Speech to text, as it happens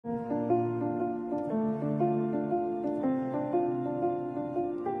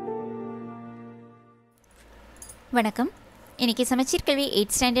வணக்கம். இன்னைக்கு சமச்சீர் கல்வி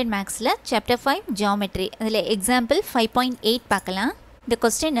 8th ஸ்டாண்டர்ட் மேக்ஸில் சாப்டர் 5 ஜியோமெட்ரி அதில் எக்ஸாம்பிள் 5.8 பார்க்கலாம். The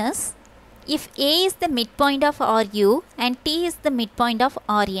question is, if A is the midpoint of RU and T is the midpoint of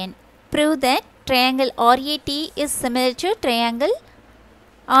RN, prove that triangle RAT is similar to triangle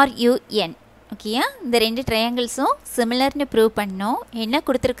RUN. ஓகேயா, இந்த ரெண்டு ட்ரையாங்கிள்ஸும் சிமிலர்னு prove பண்ணோம். என்ன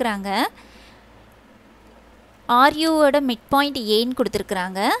கொடுத்துருக்குறாங்க, RUவோட mid point ஏன்னு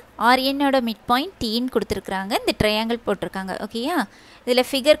கொடுத்துருக்குறாங்க, RNோட மிட் பாயிண்ட் டீன்னு கொடுத்துருக்குறாங்க, இந்த ட்ரையாங்கிள் போட்டிருக்காங்க. ஓகேயா, இதில்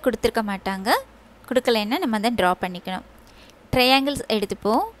ஃபிகர் கொடுத்துருக்க மாட்டாங்க, கொடுக்கலைன்னா நம்ம தான் ட்ரா பண்ணிக்கணும். ட்ரையாங்கிள்ஸ்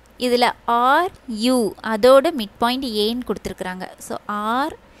எடுத்துப்போம். இதில் RU அதோட மிட் பாயிண்ட் ஏன்னு கொடுத்துருக்குறாங்க. ஸோ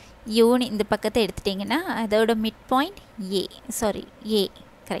RUன்னு இந்த பக்கத்தை எடுத்துட்டிங்கன்னா அதோட மிட் பாயிண்ட் ஏ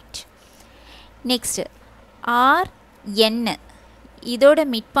கரெக்ட். நெக்ஸ்ட்டு RN இதோட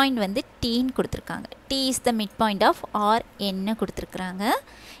மிட் பாயிண்ட் வந்து டீன்னு கொடுத்துருக்காங்க. T is the mid point of RN கொடுத்துருக்குறாங்க.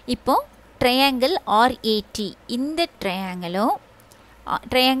 இப்போது ட்ரையாங்கிள் RAT இந்த ட்ரையாங்கிளும்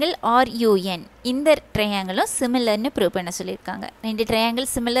ட்ரையாங்கிள் RUN இந்த ட்ரையாங்கிளும் சிமிலர்னு ப்ரூவ் பண்ண சொல்லியிருக்காங்க. ரெண்டு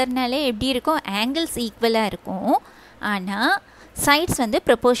ட்ரையாங்கிள் சிமிலர்னாலே எப்படி இருக்கும், ஆங்கிள்ஸ் ஈக்குவலாக இருக்கும், ஆனால் சைட்ஸ் வந்து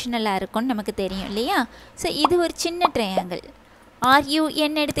ப்ரொபோர்ஷனலாக இருக்கும்னு நமக்கு தெரியும் இல்லையா. ஸோ இது ஒரு சின்ன ட்ரையாங்கிள்.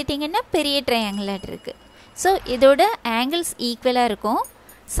 RUN எடுத்துட்டிங்கன்னா பெரிய ட்ரையாங்கிளாக இருக்குது. ஸோ இதோட ஆங்கிள்ஸ் ஈக்குவலாக இருக்கும்,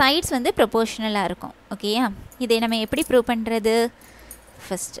 சைட்ஸ் வந்து ப்ரொபோர்ஷனலாக இருக்கும். ஓகேயா, இதை நம்ம எப்படி ப்ரூவ் பண்ணுறது?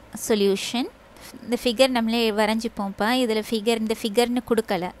 ஃபஸ்ட் சொல்யூஷன், இந்த ஃபிகர் நம்மளே வரைஞ்சிப்போம்ப்பா. இதில் இந்த ஃபிகர்னு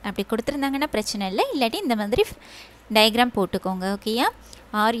கொடுக்கல, அப்படி கொடுத்துருந்தாங்கன்னா பிரச்சனை இல்லை, இல்லாட்டி இந்த மாதிரி டயக்ராம் போட்டுக்கோங்க. ஓகேயா,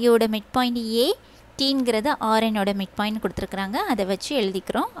 RUவோட மிட் பாயிண்ட் ஏ, டீங்கிறது RNோட மிட் பாயிண்ட் கொடுத்துருக்குறாங்க, அதை வச்சு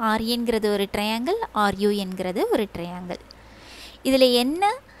எழுதிக்கிறோம். RNங்கிறது ஒரு ட்ரையாங்கிள், RUNங்கிறது ஒரு ட்ரையாங்கிள். இதில் என்ன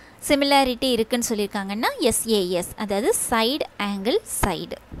சிமிலாரிட்டி இருக்குன்னு சொல்லியிருக்காங்கன்னா SAS, அதாவது சைடு ஆங்கிள்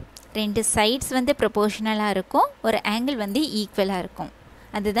சைடு. ரெண்டு சைட்ஸ் வந்து ப்ரொபோர்ஷனலாக இருக்கும், ஒரு ஆங்கிள் வந்து ஈக்குவலாக இருக்கும்,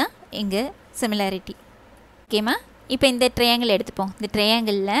 அதுதான் இங்கே சிமிலாரிட்டி. ஓகேம்மா, இப்போ இந்த ட்ரையாங்கிள் எடுத்துப்போம். இந்த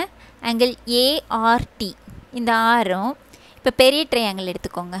ட்ரையாங்கிளில் ஆங்கிள் ART இந்த ஆரும், இப்போ பெரிய ட்ரையாங்கிள்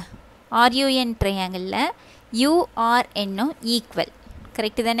எடுத்துக்கோங்க, RUN ட்ரையாங்கிளில் URNும் ஈக்குவல்,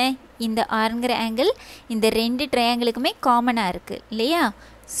 கரெக்டு தானே? இந்த ஆறுங்கிற ஆங்கிள் இந்த ரெண்டு ட்ரையாங்கிளுக்குமே காமனாக இருக்குது இல்லையா.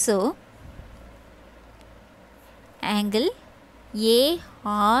 So angle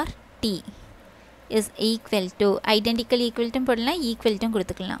ART is equal to, identical ஈக்குவல்ட்டும் போடலாம், ஈக்குவல்ட்டும்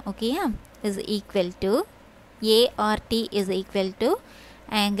கொடுத்துக்கலாம். ஓகேயா, is equal to ART is equal to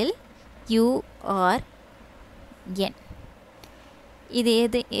angle URN. இது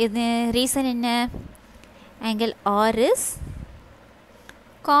எது ரீசன் என்ன, angle R is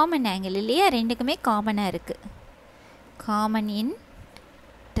common angle இல்லையா, ரெண்டுக்குமே காமனாக இருக்குது. Common in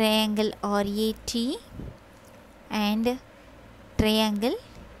triangle RAT and triangle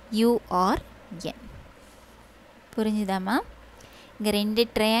URN. புரிஞ்சுதாம்மா? இங்கே ரெண்டு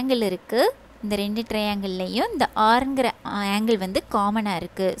ட்ரையாங்கிள் இருக்குது, இந்த ரெண்டு ட்ரையாங்கிள்லேயும் இந்த ஆறுங்கிற ஆங்கிள் வந்து காமனாக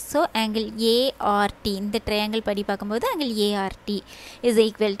இருக்குது. ஸோ ஆங்கிள் ART இந்த ட்ரையாங்கிள் படி பார்க்கும்போது angle ART is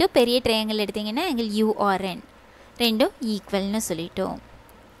equal to, பெரிய ட்ரையாங்கிள் எடுத்திங்கன்னா ஆங்கிள் URN, ரெண்டும் ஈக்குவல்னு சொல்லிட்டோம்.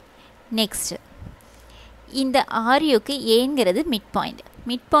 நெக்ஸ்ட்டு இந்த RUக்கு ஏங்கிறது மிட் பாயிண்ட்.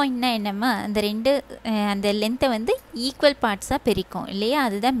 மிட் பாயிண்ட்னா என்னம்மா, அந்த ரெண்டு அந்த லென்த்தை வந்து ஈக்குவல் பார்ட்ஸாக பிரிக்கும் இல்லையா,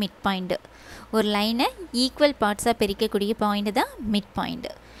 அதுதான் மிட் பாயிண்ட்டு. ஒரு லைனை ஈக்குவல் பார்ட்ஸாக பிரிக்கக்கூடிய பாயிண்ட்டு தான் மிட்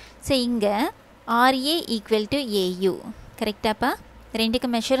பாயிண்ட்டு. ஸோ இங்கே RA ஈக்குவல் டு AU, கரெக்டாப்பா? ரெண்டுக்கு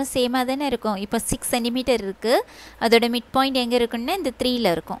மெஷரும் சேமாக தானே இருக்கும். இப்போ 6 சென்டிமீட்டர் இருக்குது, அதோட மிட் பாயிண்ட் எங்கே இருக்குன்னா இந்த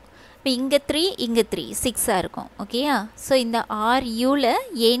 3ல் இருக்கும். இப்போ இங்கே 3 இங்கே 3 6ஆக இருக்கும். ஓகேயா, ஸோ இந்த RUவில்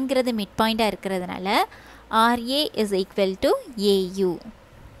ஏங்கிறது மிட் பாயிண்ட்டாக இருக்கிறதுனால RA is equal to AU.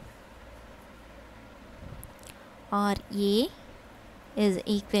 RA is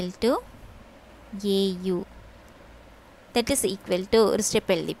equal to AU. That is equal to, ஒரு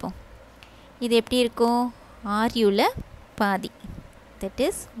ஸ்டெப் எழுதிப்போம். இது எப்படி இருக்கும், RUவில் பாதி, that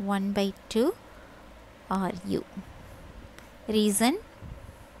is 1/2 RU. Reason,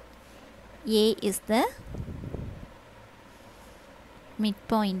 A is the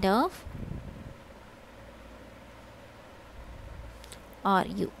midpoint of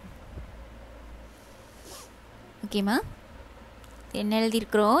RU. ஓகேம்மா, என்ன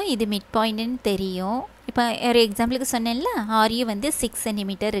எழுதியிருக்கிறோம், இது மிட் பாயிண்ட்டுன்னு தெரியும். இப்போ ஒரு எக்ஸாம்பிளுக்கு சொன்னேன்ல, RU வந்து 6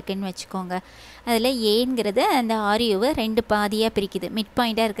 சென்டிமீட்டர் இருக்குதுன்னு வச்சுக்கோங்க. அதில் ஏங்கிறது அந்த RUவை ரெண்டு பாதியாக பிரிக்குது, மிட்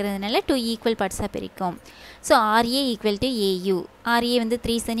பாயிண்ட்டாக இருக்கிறதுனால 2 ஈக்குவல் பார்ட்ஸாக பிரிக்கும். So RA equal to AU. RA வந்து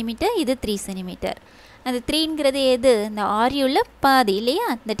 3 சென்டிமீட்டர், இது 3 சென்டிமீட்டர். அந்த 3ங்கிறது எது, இந்த RUவில் பாதி இல்லையா,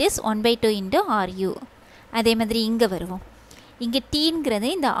 தட் இஸ் 1/2 இன்ட்டு RU. அதே மாதிரி இங்கே வருவோம். இங்கே டீங்கிறது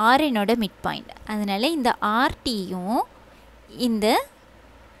இந்த RNோட மிட் பாயிண்ட், அதனால் இந்த RTயும் இந்த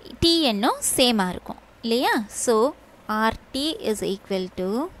TNும் சேமாக இருக்கும் இல்லையா. So RT is equal to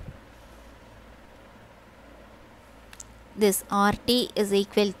this RT is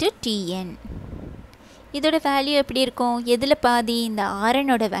equal to TN. இதோட வேல்யூ எப்படி இருக்கும்? எதில் பாதி? இந்த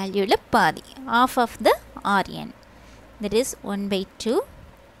RNோட வேல்யூவில் பாதி, half of the RN, that is 1/2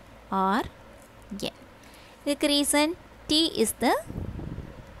 RN. இதுக்கு reason T is the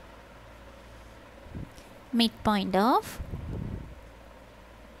midpoint of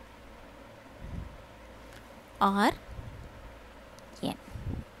RN.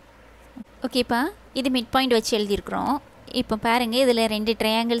 ஓகேப்பா, இது மிட் பாயிண்ட் வச்சு எழுதியிருக்கிறோம். இப்போ பாருங்கள், இதில் 2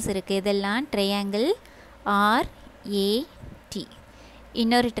 ட்ரையாங்கிள்ஸ் இருக்குது. இதெல்லாம் ட்ரையாங்கிள் RAT.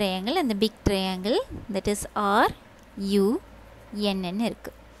 இன்னொரு ட்ரையாங்கிள், அந்த big triangle, that is RUN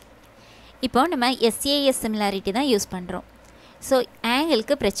இருக்குது. இப்போ நம்ம SAS சிமிலாரிட்டி தான் யூஸ் பண்ணுறோம். ஸோ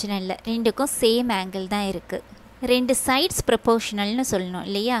ஆங்கிளுக்கு பிரச்சனை இல்லை, ரெண்டுக்கும் சேம் ஆங்கிள் தான் இருக்குது. 2 சைட்ஸ் ப்ரொபோர்ஷனல்னு சொல்லணும்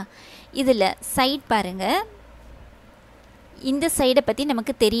இல்லையா? இதில் சைட் பாருங்கள், இந்த சைடை பற்றி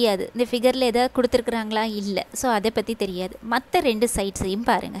நமக்கு தெரியாது. இந்த ஃபிகரில் எதாவது கொடுத்துருக்குறாங்களா? இல்லை. ஸோ அதை பற்றி தெரியாது. மற்ற 2 சைட்ஸையும்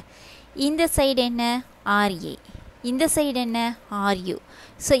பாருங்கள். இந்த சைடு என்ன? RA. இந்த சைடு என்ன? RU.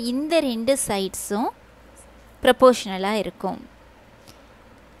 ஸோ இந்த 2 சைட்ஸும் ப்ரொபோர்ஷனலாக இருக்கும்.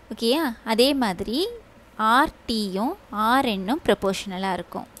 ஓகேயா? அதே மாதிரி RTயும் RNும் ப்ரொபோர்ஷனலாக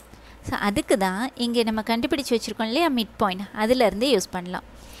இருக்கும். ஸோ அதுக்கு தான் இங்கே நம்ம கண்டுபிடிச்சி வச்சுருக்கோம் இல்லையா மிட் பாயிண்ட், அதிலேருந்து யூஸ் பண்ணலாம்.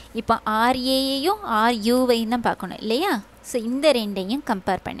 இப்போ RAயையும் RUவையும் தான் பார்க்கணும் இல்லையா? ஸோ இந்த 2ஐயும்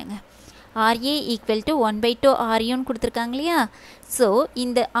கம்பேர் பண்ணுங்கள். RA ஈக்குவல் டு 1/2 RUன்னு கொடுத்துருக்காங்க இல்லையா? ஸோ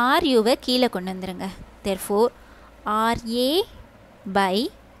இந்த RUவை கீழே கொண்டு வந்துடுங்க. therefore RA/RU.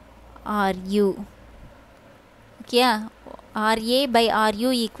 ஓகேயா? RA/RU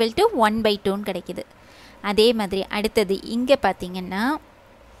ஈக்குவல் டு 1/2ன்னு கிடைக்கிது. அதே மாதிரி அடுத்தது இங்கே பார்த்தீங்கன்னா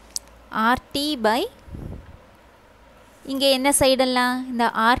RT இங்கே என்ன சைடெல்லாம்? இந்த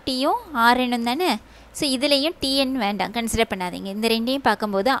RTயும் RNும் தானே. ஸோ இதுலேயும் TN வேண்டாம், கன்சிடர் பண்ணாதீங்க. இந்த 2ஐயும்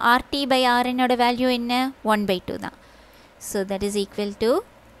பார்க்கும்போது RT/RNோட வேல்யூ என்ன? 1/2 தான். So that is equal to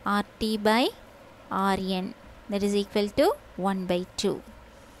RT/RN, that is equal to 1/2.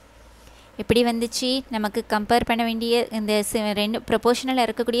 எப்படி வந்துச்சு? நமக்கு கம்பேர் பண்ண வேண்டிய இந்த 2 ப்ரொபோர்ஷனலாக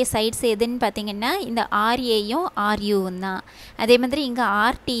இருக்கக்கூடிய சைட்ஸ் எதுன்னு பார்த்தீங்கன்னா இந்த RAயும் RUவும் தான். அதே மாதிரி இங்கே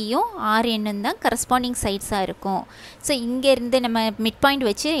RTயும் RNும் தான் கரஸ்பாண்டிங் சைட்ஸாக இருக்கும். ஸோ இங்கேருந்து நம்ம மிட் பாயிண்ட்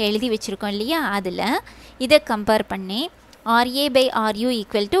வச்சு எழுதி வச்சுருக்கோம் இல்லையா? அதில் இதை கம்பேர் பண்ணி RA/RU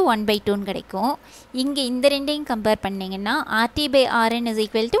ஈக்குவல் டு 1/2ன்னு கிடைக்கும். இங்கே இந்த 2ஐயும் கம்பேர் பண்ணிங்கன்னா RT/RN இஸ்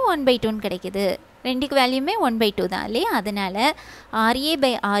ஈக்குவல் டு 1/2ன்னு கிடைக்கிது. ரெண்டுக்கு வேல்யூமே 1/2 தான் இல்லையா? அதனால்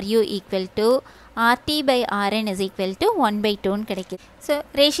RA/RU equal to RT/RN is equal to 1/2ன்னு கிடைக்கிது. ஸோ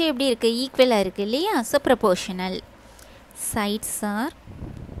ரேஷியோ எப்படி இருக்குது? ஈக்குவலாக இருக்குது இல்லையா? So proportional. Sides are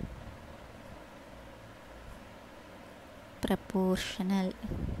proportional.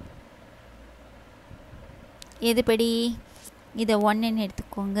 எதுபடி? இதை 1ன்னு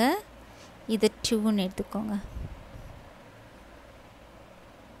எடுத்துக்கோங்க, இதை 2ன்னு எடுத்துக்கோங்க.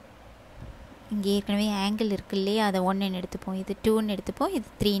 இங்கே ஏற்கனவே ஆங்கிள் இருக்குது இல்லையா? அதை 1ன்னு எடுத்துப்போம், இது 2ன்னு எடுத்துப்போம், இது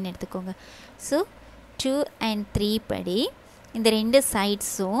 3ன்னு எடுத்துக்கோங்க. ஸோ 2 and 3 படி இந்த 2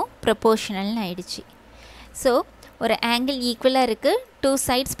 சைட்ஸும் ப்ரொபோர்ஷனல்னு ஆயிடுச்சு. ஸோ ஒரு ஆங்கிள் ஈக்குவலாக இருக்குது, 2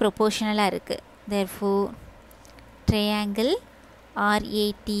 சைட்ஸ் ப்ரொபோர்ஷனலாக இருக்குது. therefore triangle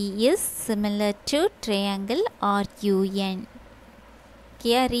RAT is similar to triangle RUN.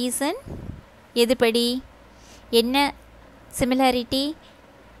 okay, reason எதுபடி? என்ன similarity?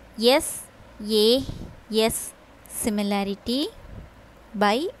 SAS similarity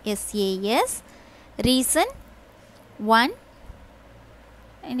by SAS. reason 1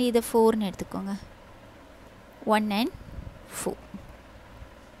 and இது 4ன்னு எடுத்துக்கோங்க. 1 and 4.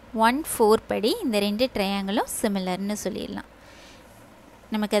 1, 4 படி இந்த 2 ட்ரையாங்கிளும் சிமிலர்னு சொல்லிடலாம்.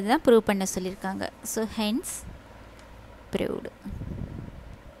 நமக்கு அதுதான் ப்ரூவ் பண்ண சொல்லியிருக்காங்க. So hence proved.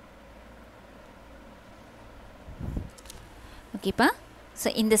 ஓகேப்பா. ஸோ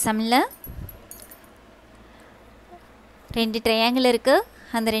இந்த சம்மில் 2 ட்ரையாங்கிள் இருக்குது,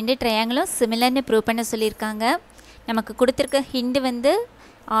 அந்த 2 ட்ரையாங்கிளும் சிமிலர்னு ப்ரூவ் பண்ண சொல்லியிருக்காங்க. நமக்கு கொடுத்துருக்க ஹிண்டு வந்து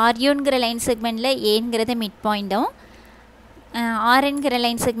RUங்கிற லைன் செக்மெண்ட்டில் ஏங்கிறது மிட் பாயிண்ட்டும், RNங்கிற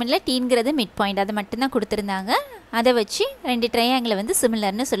லைன் செக்மெண்ட்டில் Tங்கிறது மிட் பாயிண்ட், அதை மட்டும்தான் கொடுத்துருந்தாங்க. அதை வச்சு 2 ட்ரையாங்கிளை வந்து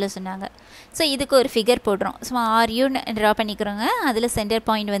சிமிலர்னு சொல்ல சொன்னாங்க. ஸோ இதுக்கு ஒரு ஃபிகர் போடுறோம். சும்மா RUன்னு ட்ரா பண்ணிக்கிறோங்க. அதில் சென்டர்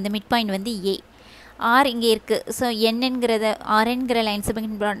பாயிண்ட் வந்து மிட் பாயிண்ட் வந்து A, R இங்கே இருக்குது. ஸோ Nங்கிறத RNங்கிற லைன்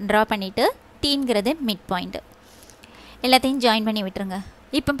செக்மெண்ட் ட்ரா பண்ணிவிட்டு Tங்கிறது மிட் பாயிண்ட்டு எல்லாத்தையும் ஜாயின் பண்ணி விட்டுருங்க.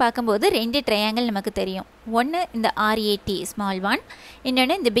 இப்போ பார்க்கும்போது 2 ட்ரையாங்கிள் நமக்கு தெரியும். ஒன்று இந்த RAT ஸ்மால் 1,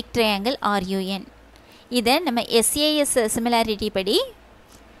 இன்னொன்று இந்த பிக் ட்ரையாங்கிள் RUN. இதை நம்ம SAS சிமிலாரிட்டி படி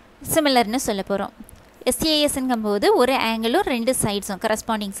சிமிலர்னு சொல்ல போகிறோம். SASங்கும்போது ஒரு ஆங்கிளும் 2 சைட்ஸும்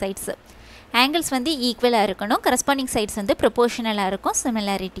கரஸ்பாண்டிங் சைட்ஸு, ஆங்கிள்ஸ் வந்து ஈக்குவலாக இருக்கணும், கரஸ்பாண்டிங் சைட்ஸ் வந்து ப்ரொபோர்ஷனலாக இருக்கும்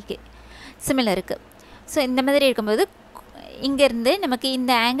சிமிலாரிட்டிக்கு சிமிலருக்கு. ஸோ இந்த மாதிரி இருக்கும்போது இங்கேருந்து நமக்கு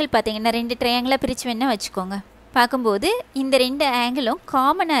இந்த ஆங்கிள் பார்த்தீங்கன்னா 2 ட்ரையாங்கிளாக பிரித்து வேணால் வச்சுக்கோங்க. பார்க்கும்போது இந்த 2 ஆங்கிளும்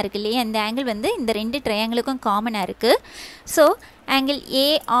காமனாக இருக்குது இல்லையா, இந்த ஆங்கிள் வந்து இந்த 2 ட்ரையாங்கிளுக்கும் காமனாக இருக்குது. So angle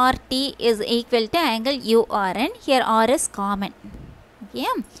ART is equal to angle URN. Here R is common. Okay,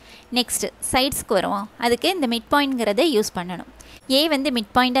 next சைட்ஸ்க்கு வருவோம். அதுக்கு இந்த மிட் பாயிண்ட்ங்கிறத யூஸ் பண்ணணும். ஏ வந்து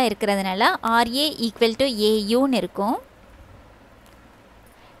மிட் பாயிண்ட்டாக இருக்கிறதுனால RA ஈக்குவல் டு AUன்னு இருக்கும்.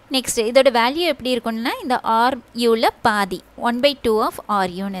 நெக்ஸ்ட்டு இதோட வேல்யூ எப்படி இருக்கும்னா இந்த RUவில் பாதி 1/2 ஆஃப்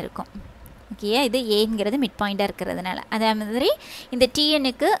RUன்னு இருக்கும். ஓகே, இது ஏங்கிறது மிட் பாயிண்ட்டாக இருக்கிறதுனால. அதே மாதிரி இந்த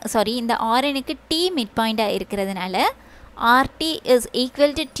இந்த RNக்கு T மிட் பாயிண்ட்டாக இருக்கிறதுனால RT is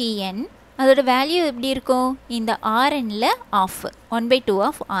equal to TN. அதோட வேல்யூ எப்படி இருக்கும், இந்த RNல ஆஃப் 1/2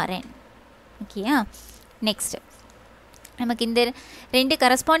 ஆஃப் RN. ஓகேயா, நெக்ஸ்ட்டு நமக்கு இந்த 2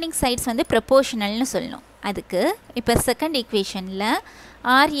 கரஸ்பாண்டிங் சைட்ஸ் வந்து ப்ரப்போர்ஷனல்னு சொல்லணும். அதுக்கு இப்போ செகண்ட் ஈக்குவேஷனில்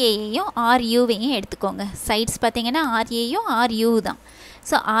RAயையும் RUவையும் எடுத்துக்கோங்க. சைட்ஸ் பார்த்தீங்கன்னா RAயும் RU தான்.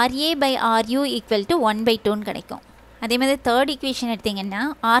 ஸோ RA/RU ஈக்குவல் டு 1/2ன்னு கிடைக்கும். அதே மாதிரி தேர்ட் ஈக்குவேஷன் எடுத்திங்கன்னா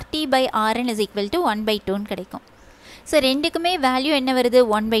RT/RN இஸ் ஈக்குவல் டு 1/2ன்னு கிடைக்கும். ஸோ ரெண்டுக்குமே வேல்யூ என்ன வருது,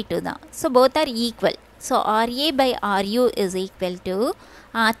 1/2 தான். So both are equal. So RA/RU is equal to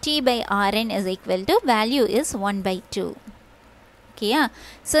RT/RN is equal to value is 1/2. ஓகேயா,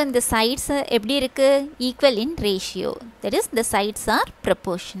 ஸோ இந்த சைட்ஸ் எப்படி இருக்குது, equal in ratio. That is the sides are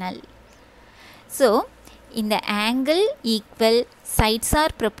proportional. So இந்த angle equal, sides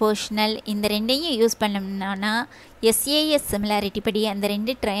are proportional, இந்த ரெண்டையும் use பண்ணோம்னா SAS similarity படி அந்த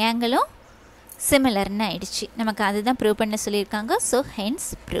 2 ட்ரையாங்கிளும் சிமிலர்னு ஆயிடுச்சு. நமக்கு அதுதான் ப்ரூவ் பண்ண சொல்லியிருக்காங்க. So hence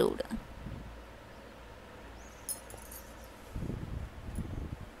proved.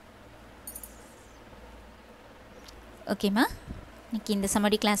 ஓகேம்மா, இன்றைக்கி இந்த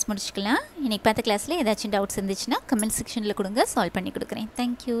சம்மடி கிளாஸ் முடிச்சுக்கலாம். இன்றைக்கி பார்த்த கிளாஸில் ஏதாச்சும் டவுட்ஸ் இருந்துச்சுன்னா கமெண்ட் செக்ஷனில் கொடுங்க, சால்வ் பண்ணி கொடுக்குறேன்.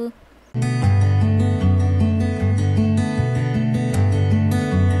 தேங்க்யூ.